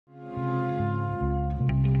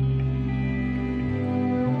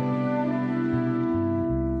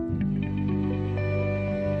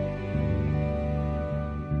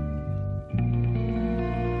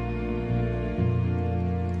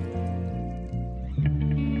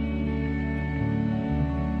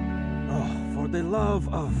the love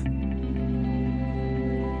of...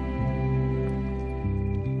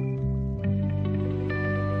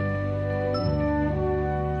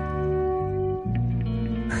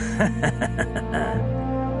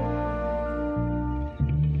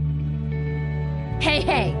 Hey,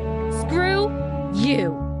 hey! Screw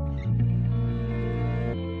you!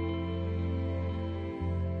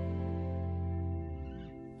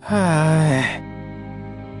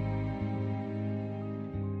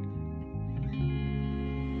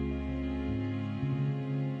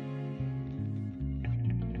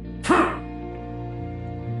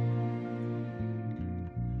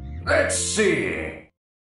 Let's see.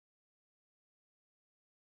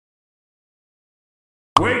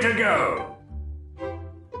 Way to go!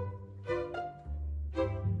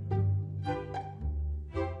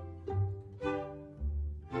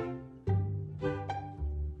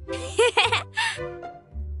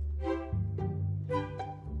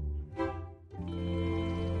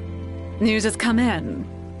 News has come in.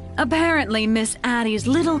 Apparently, Miss Addie's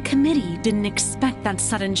little committee didn't expect that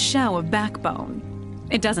sudden show of backbone.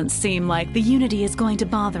 It doesn't seem like the Unity is going to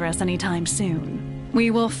bother us anytime soon.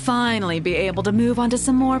 We will finally be able to move on to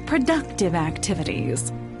some more productive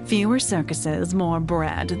activities. Fewer circuses, more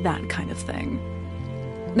bread, that kind of thing.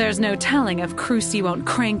 There's no telling if Crucy won't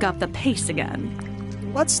crank up the pace again.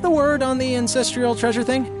 What's the word on the ancestral treasure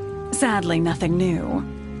thing? Sadly, nothing new.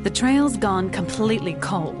 The trail's gone completely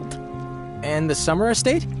cold. And the summer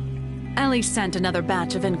estate? Ellie sent another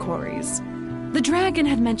batch of inquiries. The dragon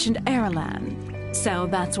had mentioned Airlan, so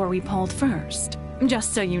that's where we pulled first.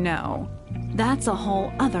 Just so you know, that's a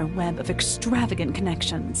whole other web of extravagant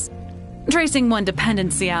connections. Tracing one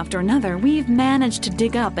dependency after another, we've managed to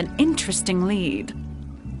dig up an interesting lead.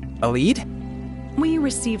 A lead? We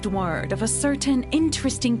received word of a certain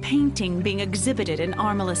interesting painting being exhibited in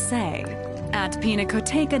Armelissé at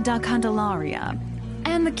Pinacoteca da Candelaria,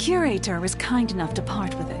 and the curator was kind enough to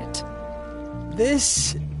part with it.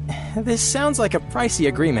 This sounds like a pricey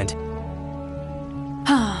agreement.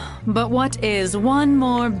 But what is one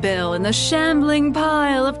more bill in the shambling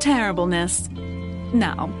pile of terribleness?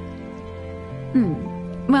 Now,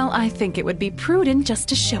 well, I think it would be prudent just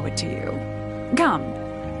to show it to you. Come.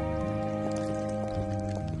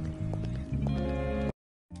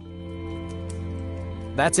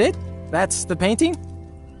 That's it? That's the painting?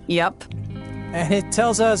 Yup. And it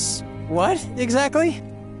tells us what, exactly?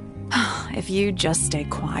 If you just stay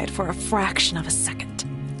quiet for a fraction of a second.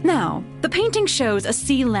 Now, the painting shows a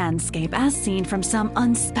sea landscape as seen from some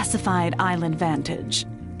unspecified island vantage.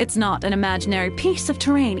 It's not an imaginary piece of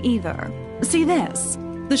terrain either. See this?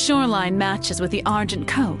 The shoreline matches with the Argent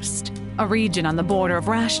Coast, a region on the border of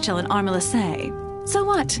Rashtil and Armelissé. So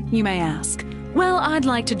what, you may ask? Well, I'd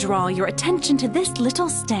like to draw your attention to this little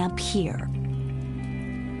stamp here.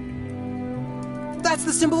 That's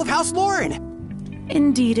the symbol of House Lauren!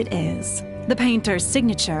 Indeed it is. The painter's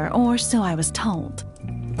signature, or so I was told.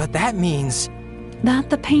 But that means... that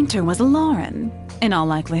the painter was Lauren, in all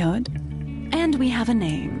likelihood. And we have a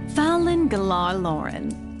name. Fallon Galar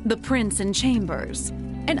Lauren, the Prince in Chambers.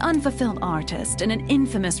 An unfulfilled artist and an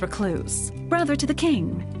infamous recluse. Brother to the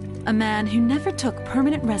king. A man who never took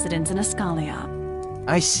permanent residence in Escalia.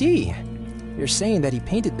 I see. You're saying that he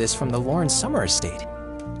painted this from the Lauren summer estate.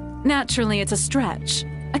 Naturally, it's a stretch.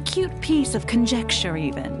 A cute piece of conjecture,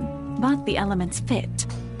 even. But the elements fit.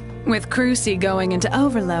 With Crucy going into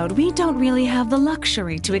overload, we don't really have the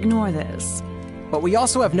luxury to ignore this. But we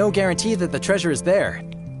also have no guarantee that the treasure is there.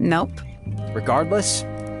 Nope. Regardless,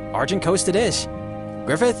 Argent Coast it is.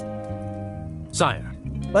 Griffith? Sire.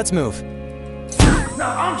 Let's move.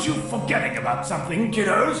 Now, aren't you forgetting about something,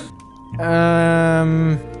 kiddos?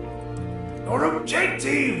 Your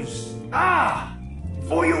objectives!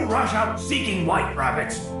 Before you rush out seeking white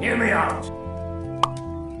rabbits, hear me out.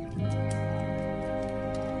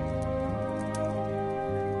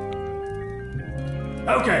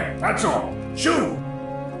 Okay, that's all. Shoo!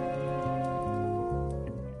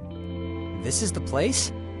 This is the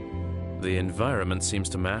place? The environment seems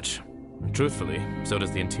to match. Truthfully, so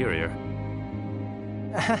does the interior.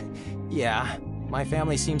 Yeah, my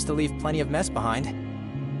family seems to leave plenty of mess behind.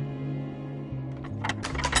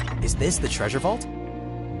 Is this the treasure vault?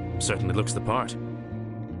 Certainly looks the part.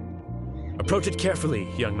 Approach it carefully,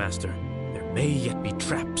 young master. There may yet be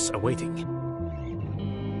traps awaiting.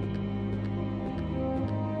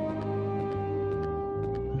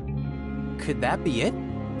 Could that be it?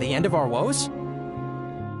 The end of our woes?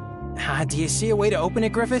 Do you see a way to open it,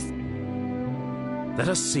 Griffith? Let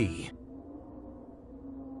us see.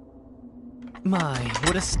 My,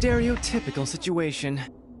 what a stereotypical situation.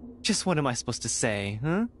 Just what am I supposed to say,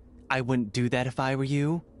 huh? I wouldn't do that if I were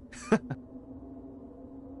you.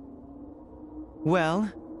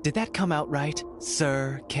 Well, did that come out right,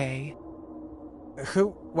 Sir Kay?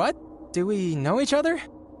 What? Do we know each other?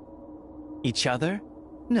 Each other?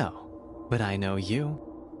 No, but I know you.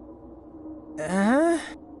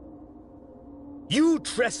 You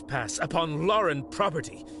trespass upon Lauren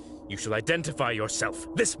property. You shall identify yourself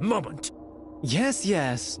this moment.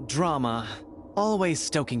 Yes, drama. Always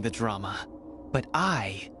stoking the drama. But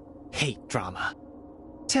I hate drama.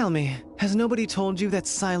 Tell me, has nobody told you that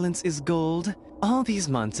silence is gold? All these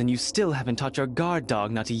months and you still haven't taught your guard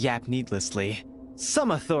dog not to yap needlessly.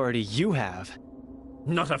 Some authority you have.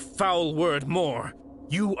 Not a foul word more.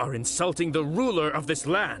 You are insulting the ruler of this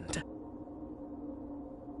land.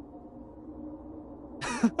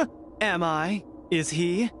 Am I? Is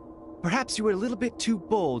he? Perhaps you were a little bit too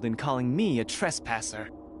bold in calling me a trespasser.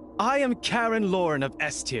 I am Karen Lauren of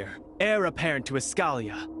S-Tier, heir apparent to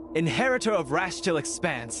Regalia, inheritor of Rashtil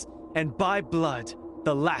Expanse, and by blood,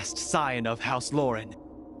 the last scion of House Lauren.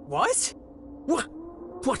 What?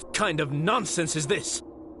 What kind of nonsense is this?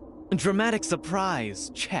 Dramatic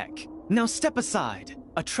surprise, check. Now step aside.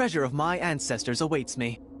 A treasure of my ancestors awaits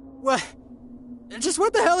me. What? Just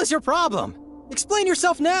what the hell is your problem? Explain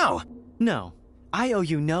yourself now! No, I owe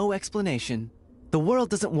you no explanation. The world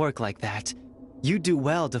doesn't work like that. You do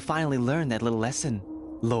well to finally learn that little lesson,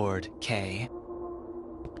 Lord Kay.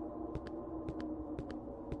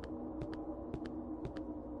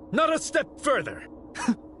 Not a step further!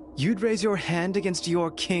 You'd raise your hand against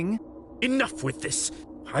your king? Enough with this!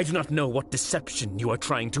 I do not know what deception you are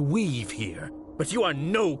trying to weave here, but you are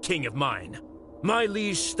no king of mine. My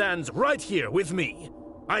liege stands right here with me.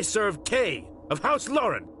 I serve Kay of House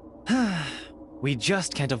Lauren. We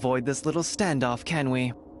just can't avoid this little standoff, can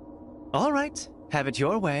we? All right, have it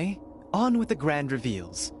your way. On with the grand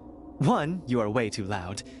reveals. 1, you are way too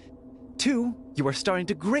loud. 2, you are starting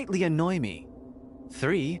to greatly annoy me.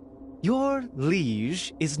 3, your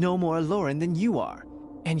liege is no more Lauren than you are.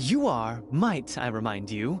 And you are, might I remind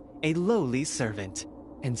you, a lowly servant.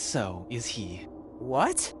 And so is he.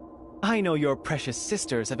 What? I know your precious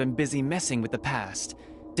sisters have been busy messing with the past,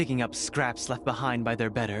 digging up scraps left behind by their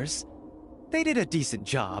betters. They did a decent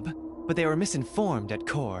job, but they were misinformed at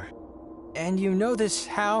core. And you know this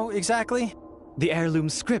how, exactly? The heirloom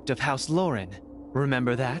script of House Lauren.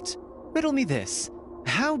 Remember that? Riddle me this.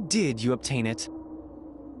 How did you obtain it?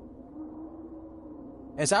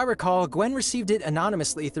 As I recall, Gwen received it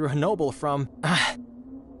anonymously through a noble from...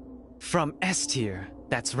 From S-Tier,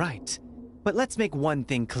 that's right. But let's make one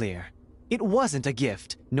thing clear. It wasn't a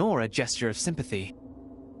gift, nor a gesture of sympathy.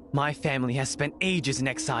 My family has spent ages in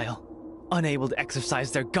exile, unable to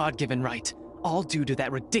exercise their God-given right, all due to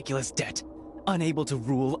that ridiculous debt. Unable to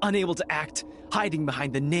rule, unable to act, hiding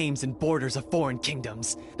behind the names and borders of foreign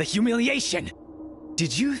kingdoms. The humiliation!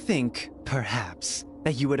 Did you think, perhaps,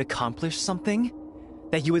 that you would accomplish something?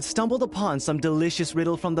 That you had stumbled upon some delicious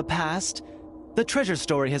riddle from the past? The treasure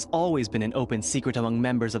story has always been an open secret among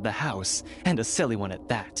members of the house, and a silly one at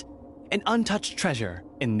that. An untouched treasure,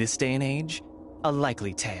 in this day and age, a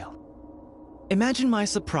likely tale. Imagine my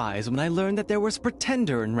surprise when I learned that there was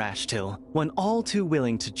Pretender in Rashtil, one all too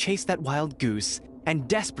willing to chase that wild goose, and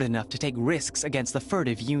desperate enough to take risks against the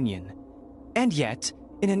furtive Union. And yet,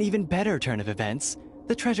 in an even better turn of events,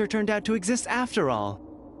 the treasure turned out to exist after all.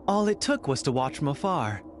 All it took was to watch from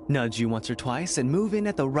afar, nudge you once or twice, and move in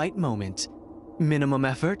at the right moment. Minimum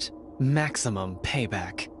effort, maximum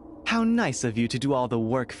payback. How nice of you to do all the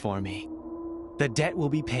work for me. The debt will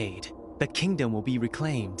be paid. The kingdom will be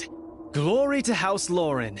reclaimed. Glory to House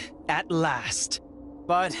Lauren, at last.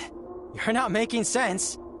 But you're not making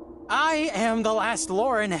sense. I am the last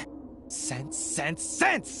Lauren.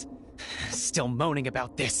 Sense! Still moaning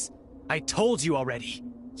about this. I told you already.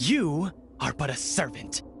 You are but a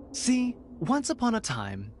servant. See, once upon a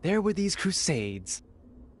time, there were these crusades.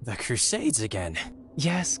 The Crusades again.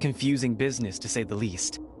 Yes, confusing business to say the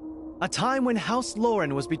least. A time when House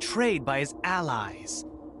Lauren was betrayed by his allies.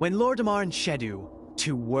 When Lordamar and Shedu,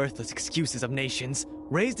 two worthless excuses of nations,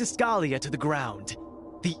 razed Regalia to the ground.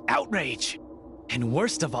 The outrage! And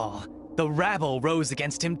worst of all, the rabble rose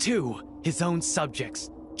against him too, his own subjects,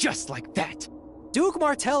 just like that. Duke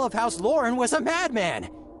Martell of House Lauren was a madman.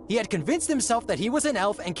 He had convinced himself that he was an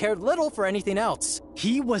elf and cared little for anything else.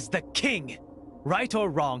 He was the king. Right or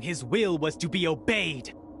wrong, his will was to be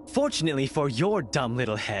obeyed. Fortunately for your dumb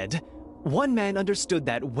little head, one man understood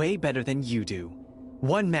that way better than you do.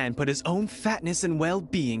 One man put his own fatness and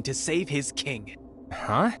well-being to save his king.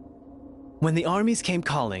 Huh? When the armies came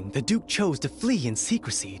calling, the Duke chose to flee in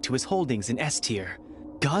secrecy to his holdings in S-Tier.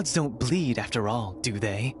 Gods don't bleed after all, do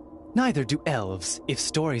they? Neither do elves, if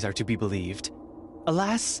stories are to be believed.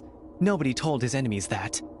 Alas, nobody told his enemies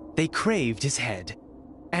that. They craved his head.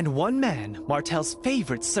 And one man, Martel's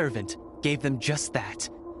favorite servant, gave them just that.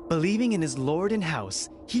 Believing in his lord and house,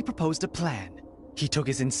 he proposed a plan. He took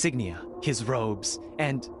his insignia, his robes,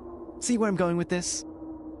 and... See where I'm going with this?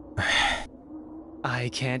 I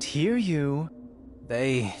can't hear you.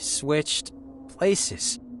 They switched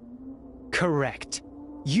places. Correct.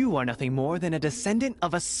 You are nothing more than a descendant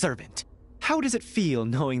of a servant. How does it feel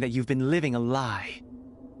knowing that you've been living a lie?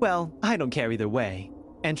 Well, I don't care either way.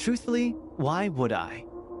 And truthfully, why would I?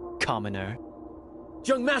 Commoner.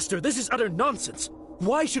 Young master, this is utter nonsense.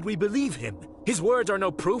 Why should we believe him? His words are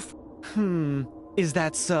no proof. Is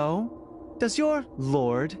that so? Does your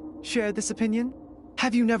lord share this opinion?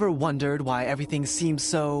 Have you never wondered why everything seems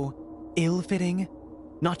so ill-fitting?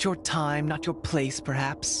 Not your time, not your place,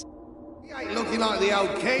 perhaps? He ain't looking like the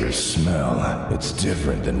old king. The smell, it's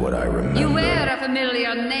different than what I remember. You wear a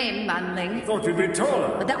familiar name, manling. Thought you'd be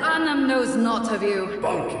taller. But the Annam knows not of you.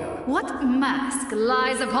 Bulkier. What mask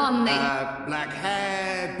lies upon thee? Black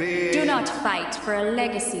hair, beard. Do not fight for a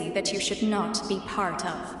legacy that you should not be part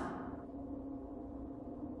of.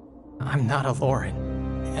 I'm not a Lauren,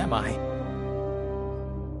 am I?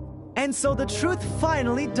 And so the truth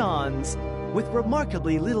finally dawns, with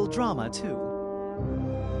remarkably little drama, too.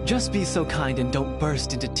 Just be so kind and don't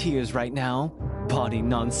burst into tears right now, bawdy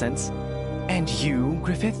nonsense. And you,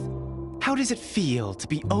 Griffith? How does it feel to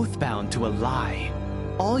be oath-bound to a lie?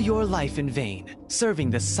 All your life in vain, serving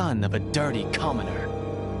the son of a dirty commoner.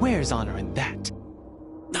 Where's honor in that?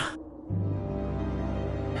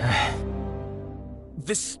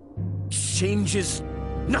 This changes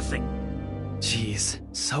nothing. Jeez,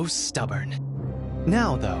 so stubborn.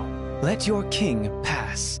 Now, though, let your king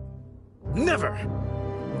pass. Never!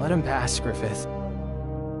 Let him pass, Griffith.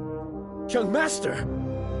 Young master!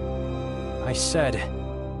 I said,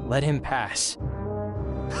 let him pass.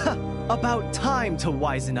 About time to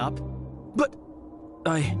wisen up. But...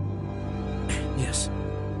 Yes.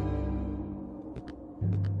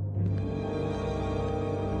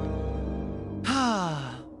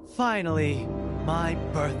 Finally, my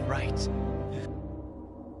birthright.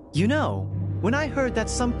 You know, when I heard that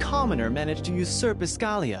some commoner managed to usurp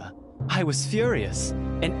Regalia, I was furious.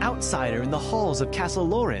 An outsider in the halls of Castle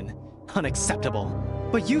Lauren. Unacceptable.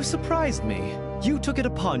 But you surprised me. You took it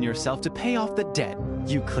upon yourself to pay off the debt.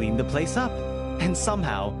 You cleaned the place up. And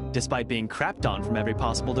somehow, despite being crapped on from every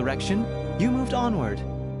possible direction, you moved onward.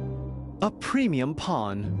 A premium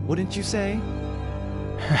pawn, wouldn't you say?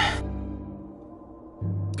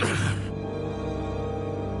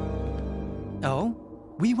 Oh?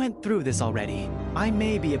 We went through this already. I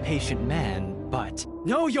may be a patient man, but...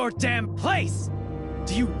 Know your damn place!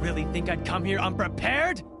 Do you really think I'd come here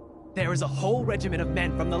unprepared? There is a whole regiment of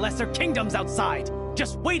men from the lesser kingdoms outside,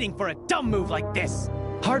 just waiting for a dumb move like this.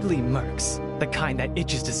 Hardly mercs, the kind that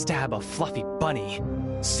itches to stab a fluffy bunny.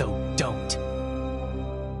 So don't.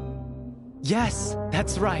 Yes,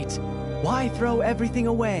 that's right. Why throw everything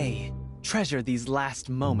away? Treasure these last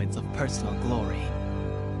moments of personal glory.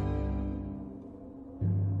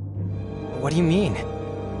 What do you mean?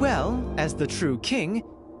 Well, as the true king,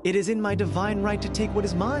 it is in my divine right to take what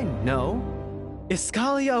is mine, no?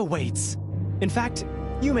 Regalia awaits. In fact,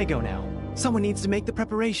 you may go now. Someone needs to make the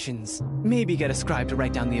preparations. Maybe get a scribe to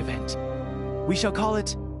write down the event. We shall call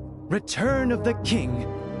it Return of the King.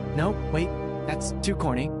 No, wait, that's too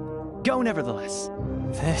corny. Go nevertheless.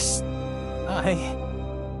 This...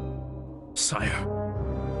 Sire.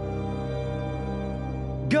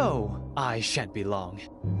 Go, I shan't be long.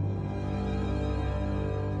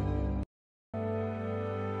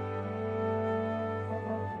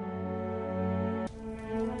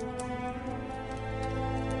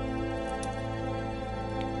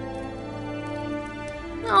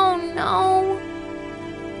 Oh no.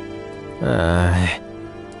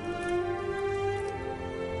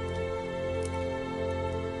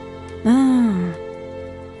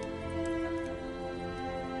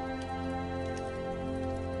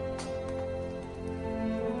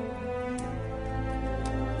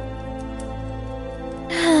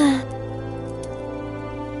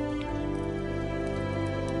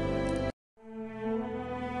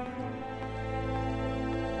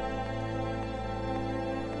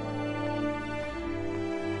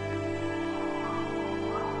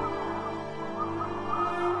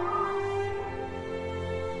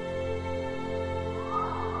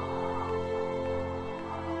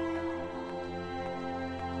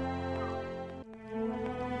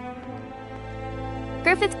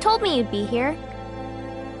 Griffith told me you'd be here.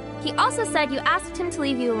 He also said you asked him to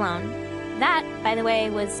leave you alone. That, by the way,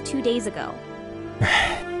 was 2 days ago.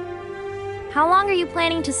 How long are you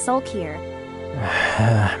planning to sulk here?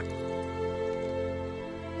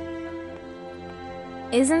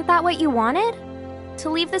 Isn't that what you wanted? To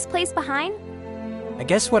leave this place behind? I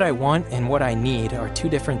guess what I want and what I need are two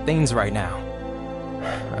different things right now.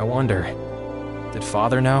 I wonder, did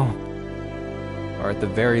Father know? Or at the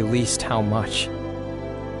very least, how much?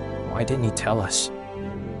 Why didn't he tell us?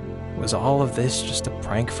 Was all of this just a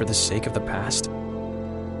prank for the sake of the past?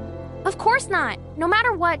 Of course not. No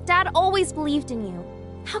matter what, Dad always believed in you.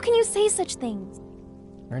 How can you say such things?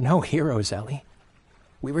 We're no heroes, Ellie.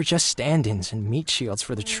 We were just stand-ins and meat shields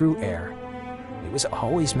for the true heir. It was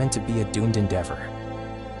always meant to be a doomed endeavor.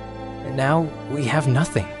 And now we have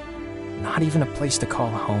nothing. Not even a place to call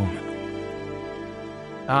home.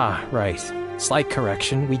 Ah, right. Slight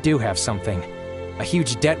correction, we do have something. A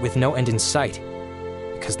huge debt with no end in sight.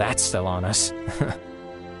 Because that's still on us.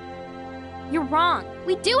 You're wrong.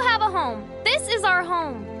 We do have a home. This is our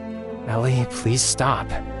home. Ellie, please stop.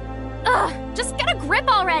 Ugh, just get a grip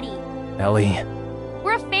already. Ellie.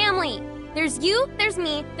 We're a family. There's you, there's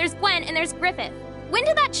me, there's Gwen, and there's Griffith. When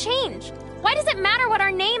did that change? Why does it matter what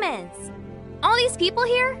our name is? All these people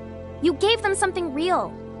here, you gave them something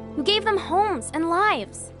real. You gave them homes and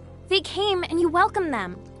lives. They came and you welcomed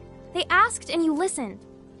them. They asked and you listened.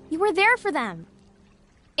 You were there for them.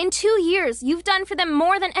 In 2 years, you've done for them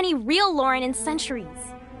more than any real Lauren in centuries.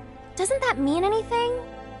 Doesn't that mean anything?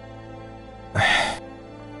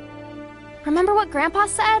 Remember what Grandpa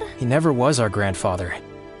said? He never was our grandfather.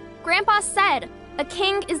 Grandpa said, a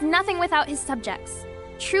king is nothing without his subjects.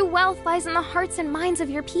 True wealth lies in the hearts and minds of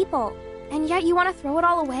your people. And yet you want to throw it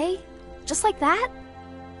all away? Just like that?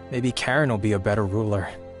 Maybe Karen will be a better ruler.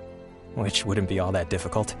 Which wouldn't be all that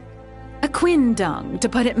difficult. A quindung, to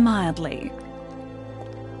put it mildly.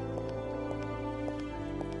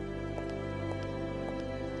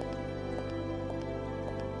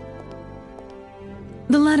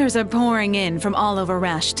 The letters are pouring in from all over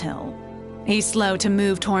Rashtil. He's slow to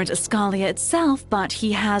move towards Escalia itself, but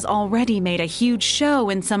he has already made a huge show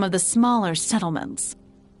in some of the smaller settlements.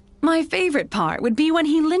 My favorite part would be when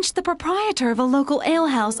he lynched the proprietor of a local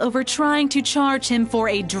alehouse over trying to charge him for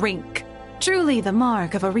a drink. Truly the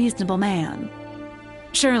mark of a reasonable man.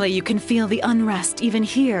 Surely you can feel the unrest even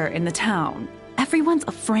here in the town. Everyone's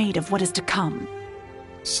afraid of what is to come.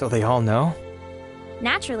 So they all know?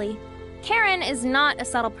 Naturally. Karen is not a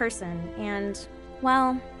subtle person, and,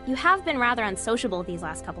 well, you have been rather unsociable these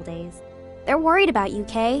last couple days. They're worried about you,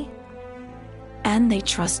 Kay. And they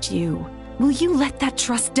trust you. Will you let that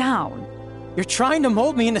trust down? You're trying to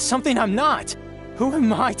mold me into something I'm not. Who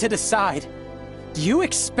am I to decide? Do you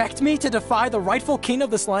expect me to defy the rightful king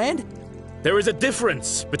of this land? There is a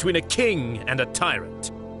difference between a king and a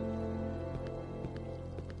tyrant.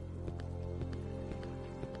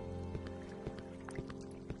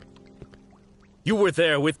 You were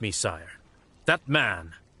there with me, sire. That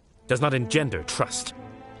man does not engender trust.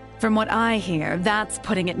 From what I hear, that's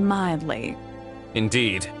putting it mildly.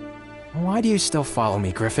 Indeed. Why do you still follow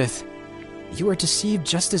me, Griffith? You were deceived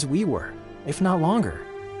just as we were, if not longer.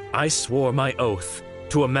 I swore my oath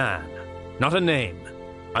to a man, not a name.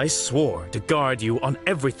 I swore to guard you on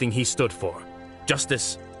everything he stood for.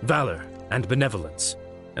 Justice, valor, and benevolence.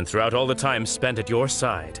 And throughout all the time spent at your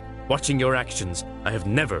side, watching your actions, I have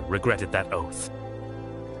never regretted that oath.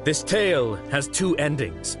 This tale has two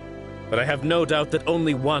endings, but I have no doubt that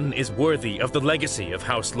only one is worthy of the legacy of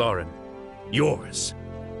House Lauren. Yours.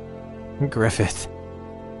 Griffith.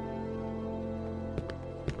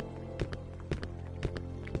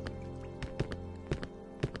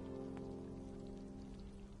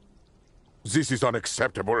 This is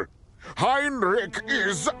unacceptable. Heinrich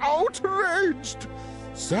is outraged.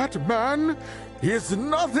 That man is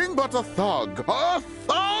nothing but a thug. A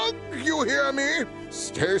thug, you hear me?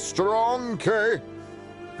 Stay strong, Kay.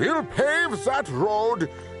 We'll pave that road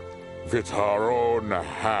with our own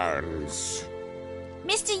hands.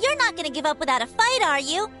 Mister, you're not gonna give up without a fight, are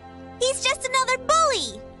you? He's just another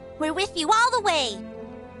bully. We're with you all the way.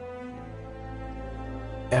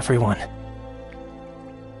 Everyone.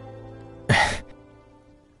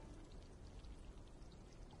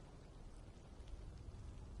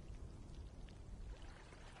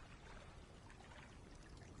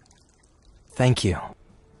 Thank you.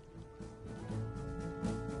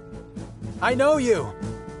 I know you!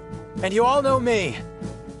 And you all know me.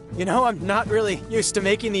 You know, I'm not really used to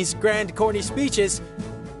making these grand, corny speeches,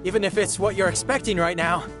 even if it's what you're expecting right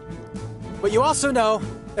now. But you also know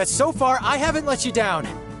that so far I haven't let you down.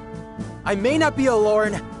 I may not be a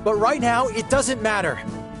Lauren, but right now it doesn't matter.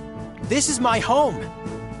 This is my home.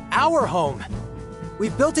 Our home. We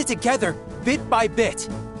built it together, bit by bit.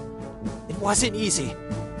 It wasn't easy,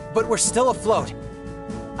 but we're still afloat.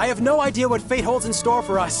 I have no idea what fate holds in store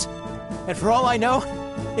for us. And for all I know,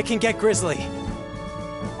 it can get grisly.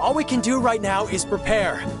 All we can do right now is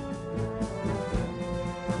prepare.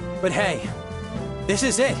 But hey, this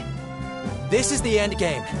is it. This is the end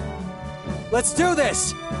game. Let's do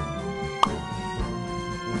this!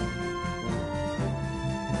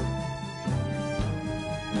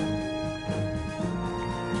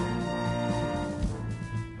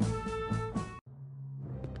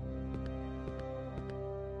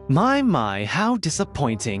 My, how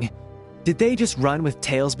disappointing. Did they just run with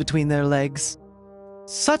tails between their legs?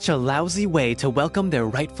 Such a lousy way to welcome their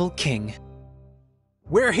rightful king.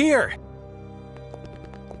 We're here!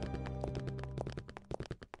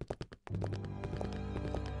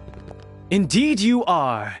 Indeed you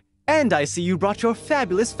are. And I see you brought your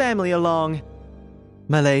fabulous family along.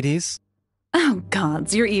 My ladies. Oh,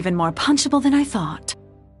 gods, you're even more punchable than I thought.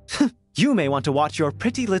 You may want to watch your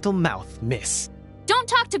pretty little mouth, miss. Don't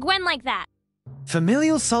talk to Gwen like that.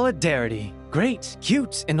 Familial solidarity. Great,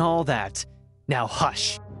 cute, and all that. Now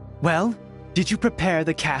hush. Well, did you prepare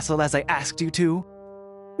the castle as I asked you to?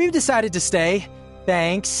 We've decided to stay.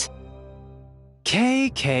 Thanks.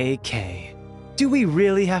 KKK. Do we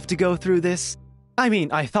really have to go through this? I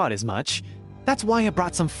mean, I thought as much. That's why I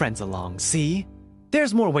brought some friends along, see?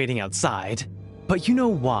 There's more waiting outside. But you know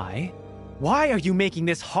why? Why are you making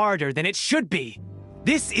this harder than it should be?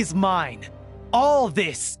 This is mine. All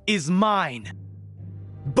this is mine.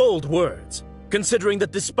 Bold words, considering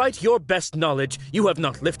that despite your best knowledge, you have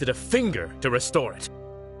not lifted a finger to restore it.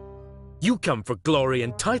 You come for glory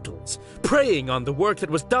and titles, preying on the work that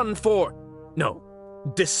was done for... No,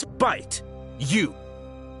 despite you.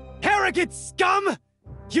 Arrogant scum!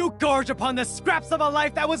 You gorge upon the scraps of a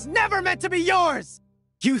life that was never meant to be yours!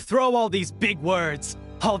 You throw all these big words,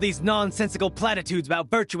 all these nonsensical platitudes about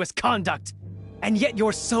virtuous conduct, and yet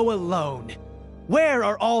you're so alone. Where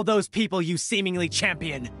are all those people you seemingly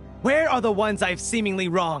champion? Where are the ones I've seemingly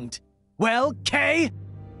wronged? Well, Kay?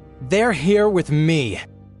 They're here with me.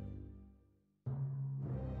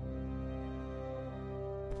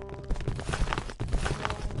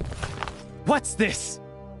 What's this?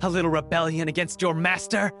 A little rebellion against your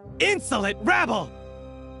master? Insolent rabble!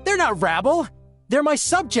 They're not rabble. They're my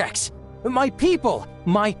subjects, my people,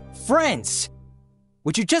 my friends.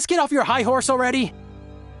 Would you just get off your high horse already?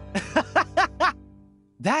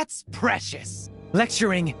 That's precious.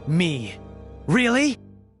 Lecturing me. Really?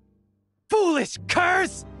 Foolish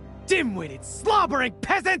curs! Dim-witted, slobbering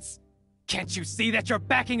peasants! Can't you see that you're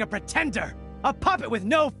backing a pretender? A puppet with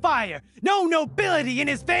no fire, no nobility in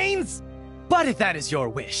his veins? But if that is your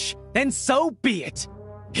wish, then so be it.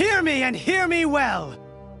 Hear me and hear me well.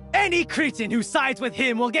 Any cretin who sides with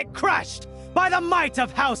him will get crushed by the might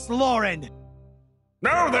of House Lauren.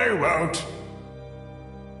 No, they won't.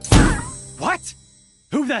 What?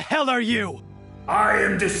 Who the hell are you? I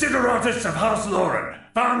am Desideratus of House Lauren,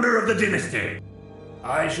 founder of the dynasty.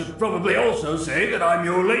 I should probably also say that I'm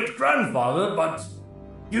your late grandfather, but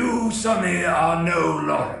you, Sonny, are no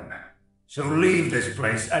Lauren. So leave this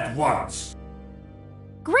place at once.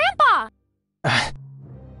 Grandpa!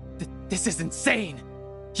 This is insane.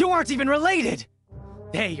 You aren't even related.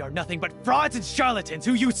 They are nothing but frauds and charlatans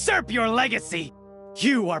who usurp your legacy.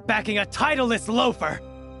 You are backing a titleless loafer.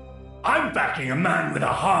 I'm backing a man with a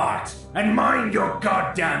heart. And mind your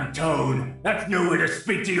goddamn tone. That's no way to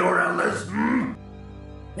speak to your elders, hmm?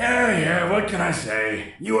 Yeah, what can I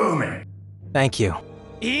say? You owe me. Thank you.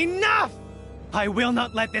 Enough! I will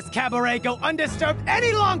not let this cabaret go undisturbed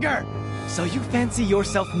any longer! So you fancy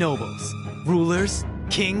yourself nobles, rulers,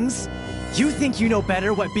 kings? You think you know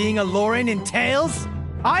better what being a Lauren entails?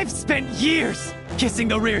 I've spent years kissing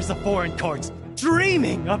the rears of foreign courts,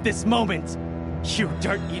 dreaming of this moment. You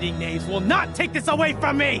dirt-eating knaves will not take this away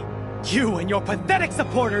from me! You and your pathetic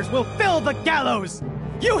supporters will fill the gallows!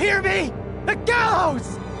 You hear me? The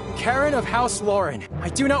gallows! Karen of House Lauren, I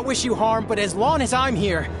do not wish you harm, but as long as I'm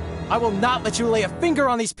here, I will not let you lay a finger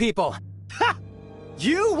on these people. Ha!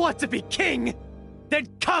 You want to be king? Then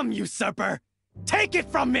come, usurper! Take it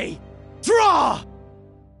from me! Draw!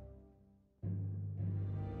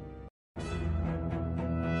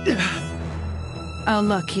 Oh,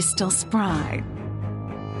 look, he's still spry.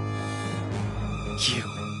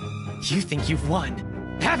 You think you've won,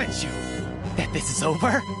 haven't you? That this is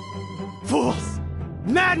over? Fools!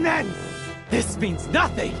 Madmen! This means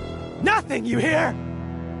nothing! Nothing, you hear?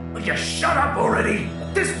 Will you shut up already?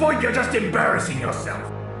 At this point, you're just embarrassing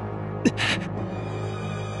yourself.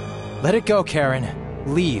 Let it go, Karen.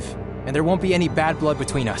 Leave, and there won't be any bad blood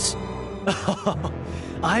between us. Oh,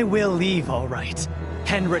 I will leave, all right,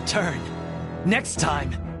 and return. Next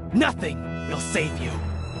time, nothing will save you.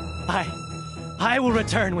 I will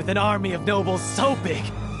return with an army of nobles so big,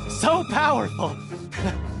 so powerful.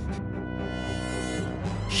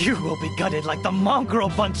 You will be gutted like the mongrel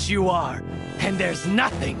bunch you are, and there's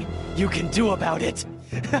nothing you can do about it.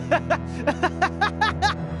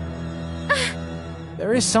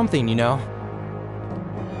 There is something, you know.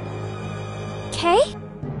 Kay?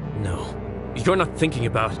 No, you're not thinking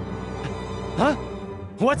about... Huh?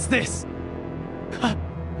 What's this?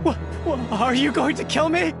 Are you going to kill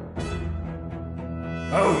me?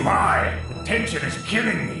 Oh my! The tension is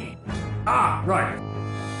killing me. Ah, right.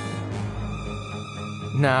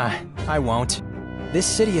 Nah, I won't. This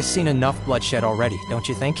city has seen enough bloodshed already, don't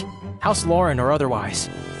you think? House Lauren or otherwise.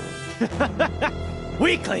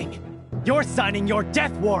 Weakling! You're signing your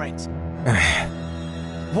death warrant!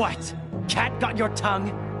 What? Cat got your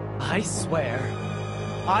tongue? I swear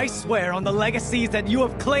on the legacies that you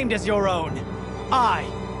have claimed as your own. I,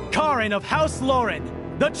 Karin of House Lauren,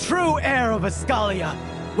 the true heir of Regalia,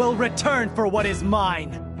 will return for what is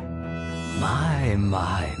mine. My.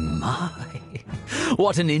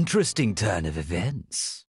 What an interesting turn of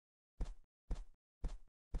events.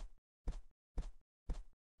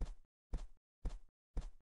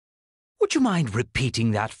 Would you mind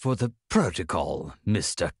repeating that for the protocol,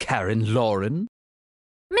 Mr. Karen Lauren?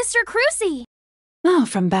 Mr. Crucy! Oh,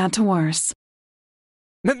 from bad to worse.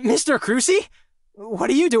 Mr. Crucy? What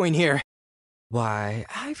are you doing here? Why,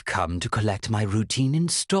 I've come to collect my routine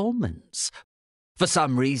installments. For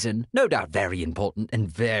some reason, no doubt very important and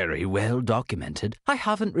very well documented, I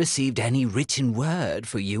haven't received any written word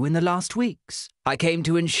for you in the last weeks. I came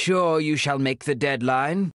to ensure you shall make the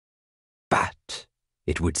deadline. But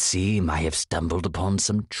it would seem I have stumbled upon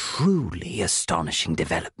some truly astonishing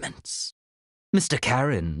developments. Mr.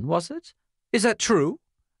 Karen, was it? Is that true?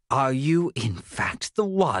 Are you, in fact, the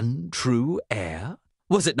one true heir?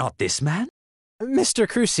 Was it not this man? Mr.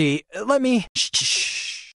 Crucy, let me... Shh.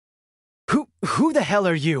 Who the hell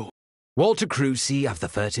are you? Walter Crucy of the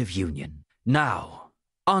Furtive Union. Now,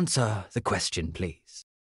 answer the question, please.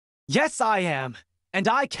 Yes, I am. And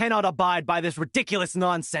I cannot abide by this ridiculous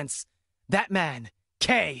nonsense. That man,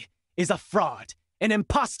 Kay, is a fraud, an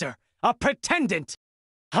imposter, a pretendant.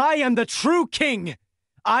 I am the true king.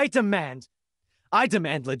 I demand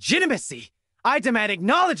legitimacy. I demand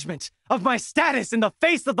acknowledgement of my status in the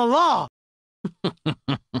face of the law.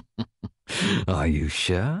 Are you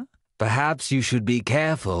sure? Perhaps you should be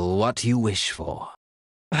careful what you wish for.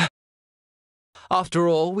 After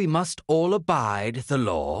all, we must all abide the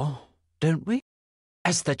law, don't we?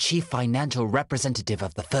 As the chief financial representative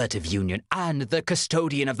of the Furtive Union and the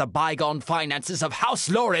custodian of the bygone finances of House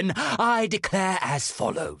Lauren, I declare as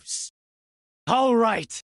follows. All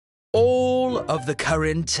right. All of the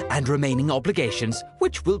current and remaining obligations,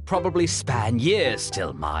 which will probably span years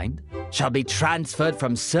still, mind, shall be transferred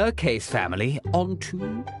from Sir Kay's family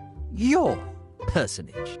onto your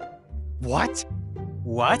personage. What?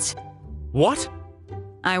 What? What?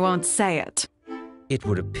 I won't say it. It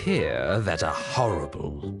would appear that a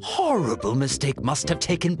horrible mistake must have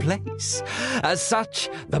taken place. As such,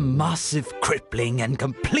 the massive, crippling, and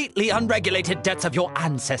completely unregulated debts of your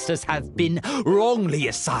ancestors have been wrongly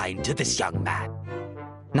assigned to this young man.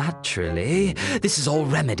 Naturally, this is all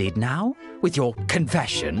remedied now. With your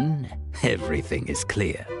confession, everything is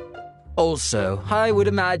clear. Also, I would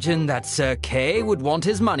imagine that Sir Kay would want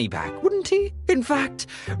his money back, wouldn't he? In fact,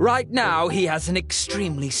 right now he has an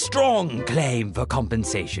extremely strong claim for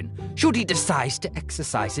compensation, should he decide to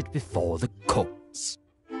exercise it before the courts.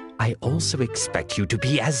 I also expect you to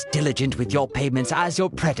be as diligent with your payments as your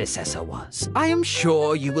predecessor was. I am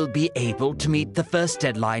sure you will be able to meet the first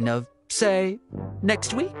deadline of, say,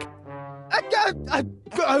 next week.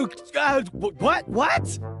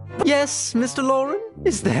 What? Yes, Mr. Lauren?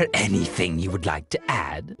 Is there anything you would like to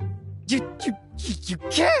add? You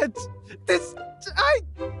can't!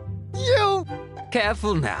 You...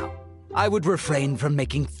 Careful now. I would refrain from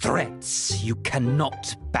making threats you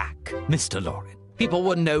cannot back, Mr. Lauren. People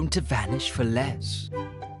were known to vanish for less.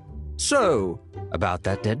 So, about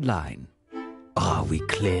that deadline, are we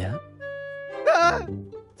clear?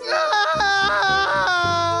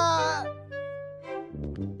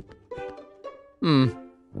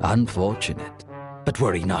 Unfortunate. But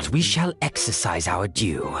worry not, we shall exercise our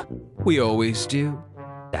due. We always do.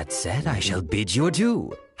 That said, I shall bid you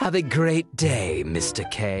adieu. Have a great day, Mr.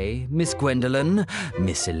 Kay, Miss Gwendolyn,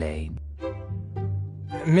 Miss Elaine.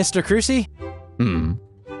 Mr. Crucy?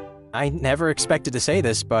 I never expected to say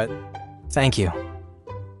this, but thank you.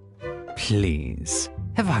 Please,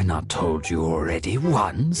 have I not told you already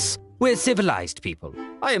once? We're civilized people.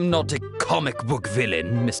 I am not a comic book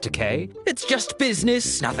villain, Mr. Kay. It's just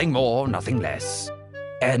business, nothing more, nothing less.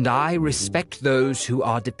 And I respect those who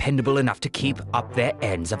are dependable enough to keep up their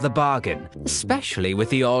ends of the bargain, especially with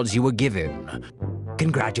the odds you were given.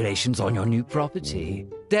 Congratulations on your new property.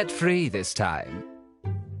 Debt-free this time.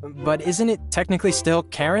 But isn't it technically still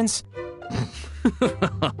Karen's?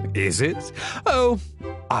 Is it? Oh,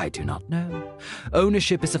 I do not know.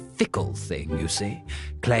 Ownership is a fickle thing, you see.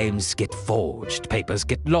 Claims get forged, papers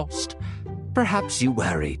get lost. Perhaps you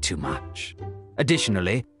worry too much.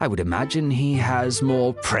 Additionally, I would imagine he has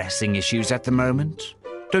more pressing issues at the moment.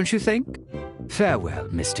 Don't you think? Farewell,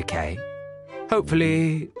 Mr. K.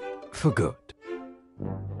 Hopefully, for good.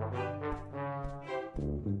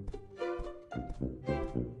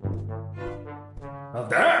 Well,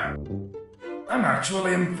 damn! I'm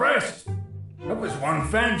actually impressed. That was one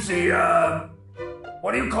fancy,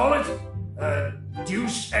 what do you call it?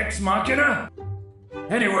 Deus ex machina?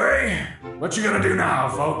 Anyway, what you gonna do now,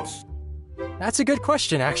 folks? That's a good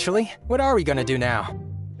question, actually. What are we gonna do now?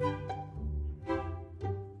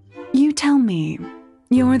 You tell me.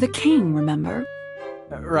 You're the king, remember?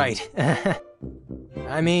 Right.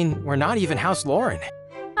 I mean, we're not even House Lauren.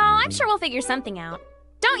 Oh, I'm sure we'll figure something out.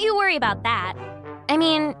 Don't you worry about that. I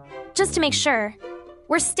mean, just to make sure.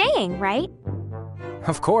 We're staying, right?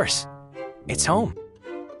 Of course. It's home.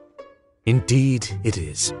 Indeed it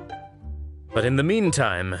is. But in the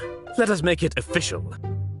meantime, let us make it official.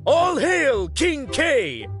 All hail King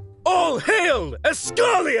K! All hail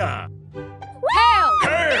Escalia! Hail!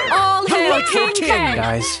 Hail! All hail King K!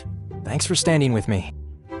 Guys, thanks for standing with me.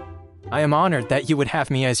 I am honored that you would have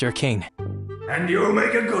me as your king. And you'll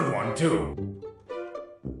make a good one, too.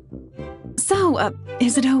 So,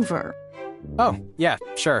 is it over? Oh, yeah,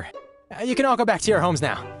 sure. You can all go back to your homes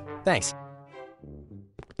now. Thanks.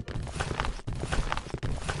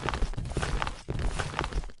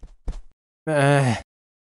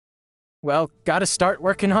 Well, gotta start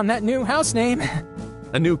working on that new house name.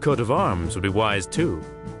 A new coat of arms would be wise too.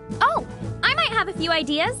 Oh, I might have a few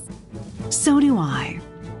ideas. So do I.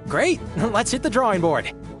 Great, let's hit the drawing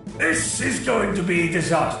board. This is going to be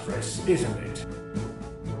disastrous, isn't it?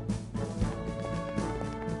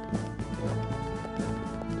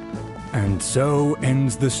 And so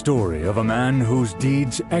ends the story of a man whose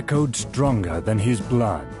deeds echoed stronger than his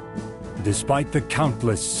blood. Despite the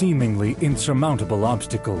countless seemingly insurmountable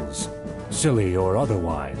obstacles, silly or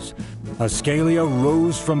otherwise, Escalia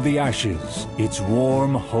rose from the ashes, its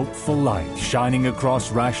warm, hopeful light shining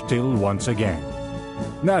across Rashtil once again.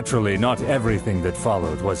 Naturally, not everything that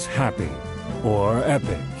followed was happy, or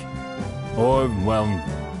epic, or, well,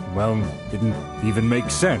 didn't even make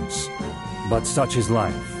sense. But such is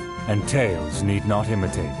life, and tales need not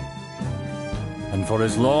imitate it. And for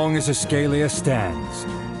as long as Escalia stands,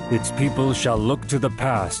 its people shall look to the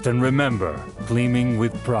past and remember, gleaming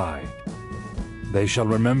with pride. They shall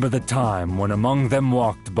remember the time when among them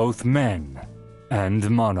walked both men and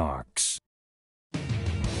monarchs.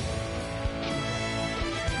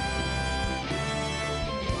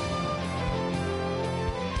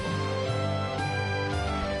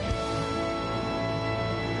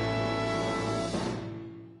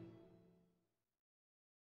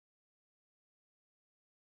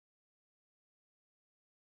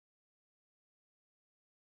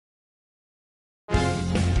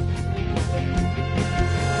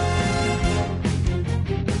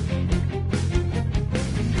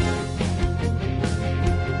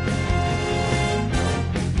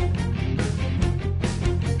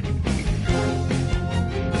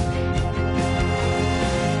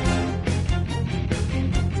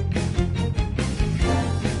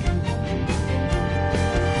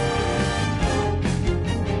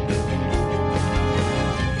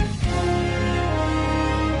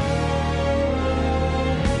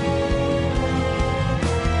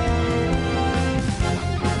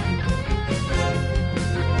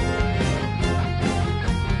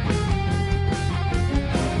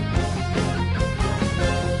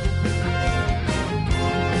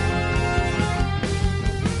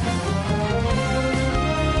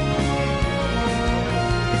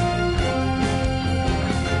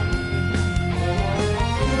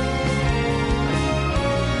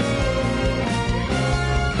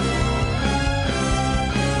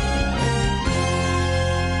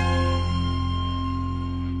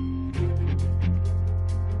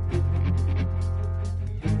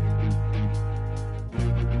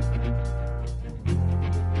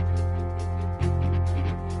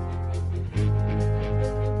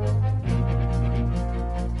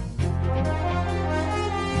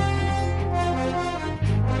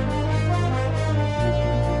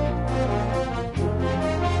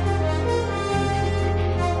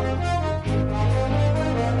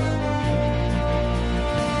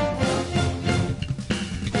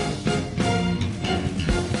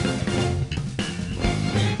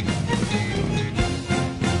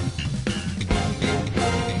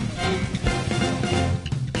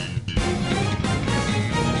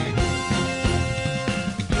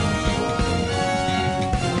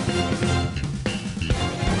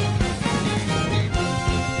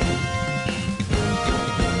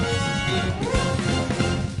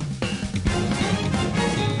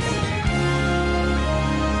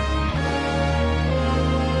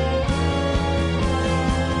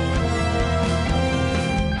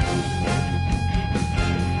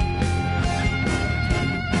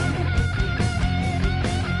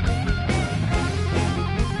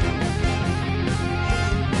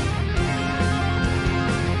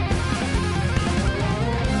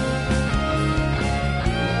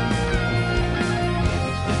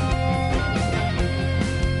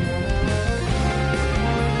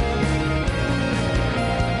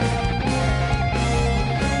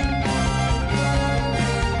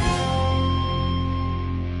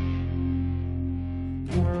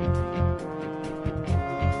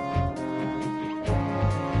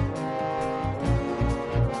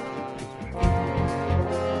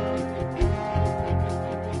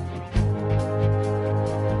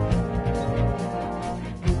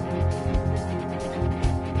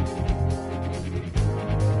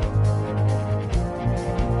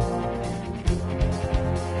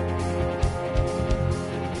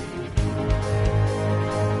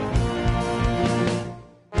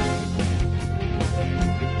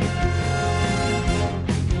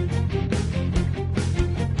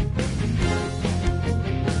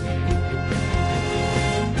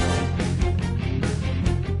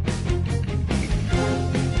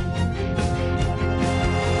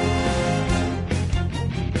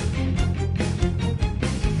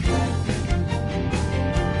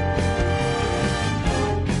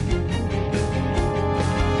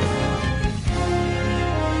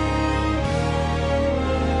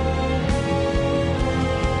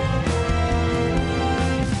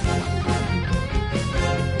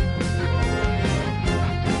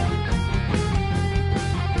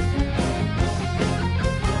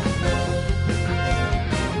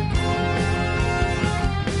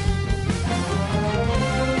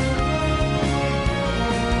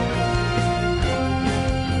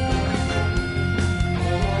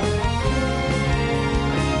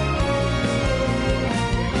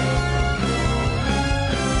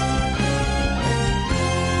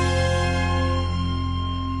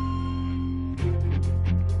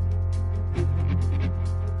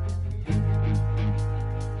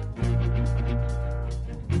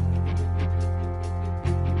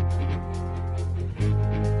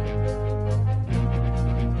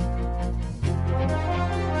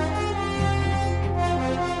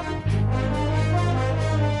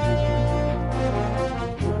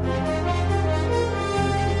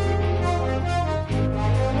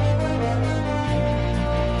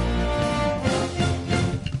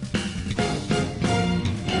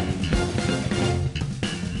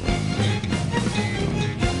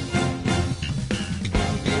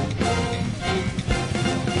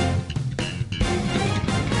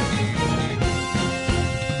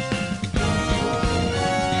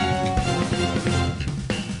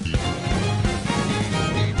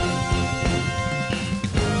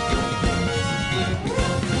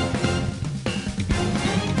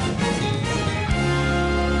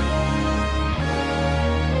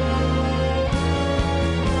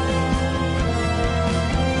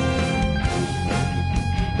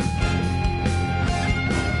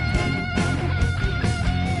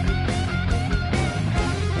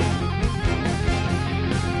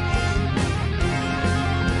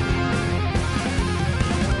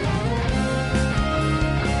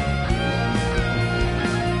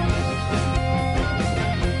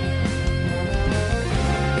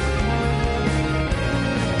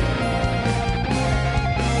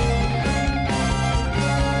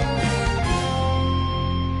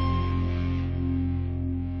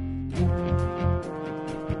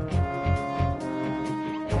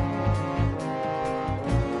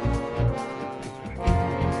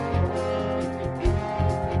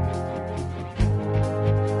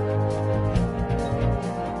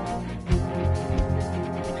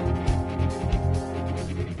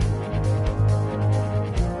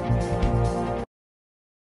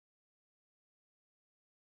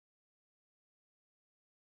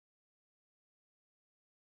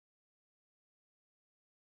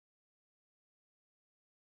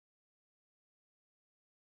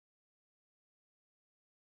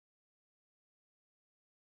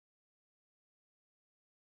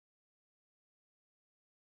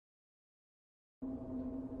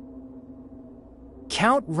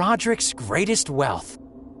 Count Roderick's greatest wealth.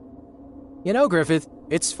 You know, Griffith,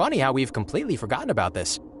 it's funny how we've completely forgotten about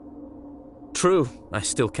this. True, I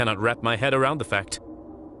still cannot wrap my head around the fact.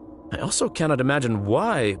 I also cannot imagine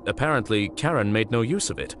why, apparently, Karen made no use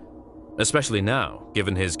of it. Especially now,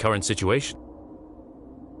 given his current situation.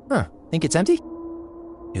 Huh, think it's empty?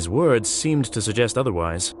 His words seemed to suggest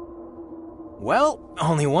otherwise. Well,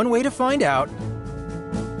 only one way to find out.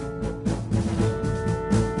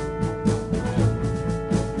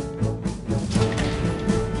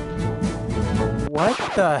 What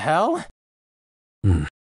the hell?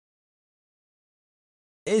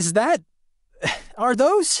 Is that... Are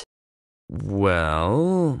those...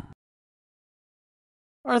 Well...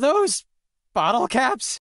 Are those bottle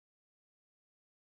caps?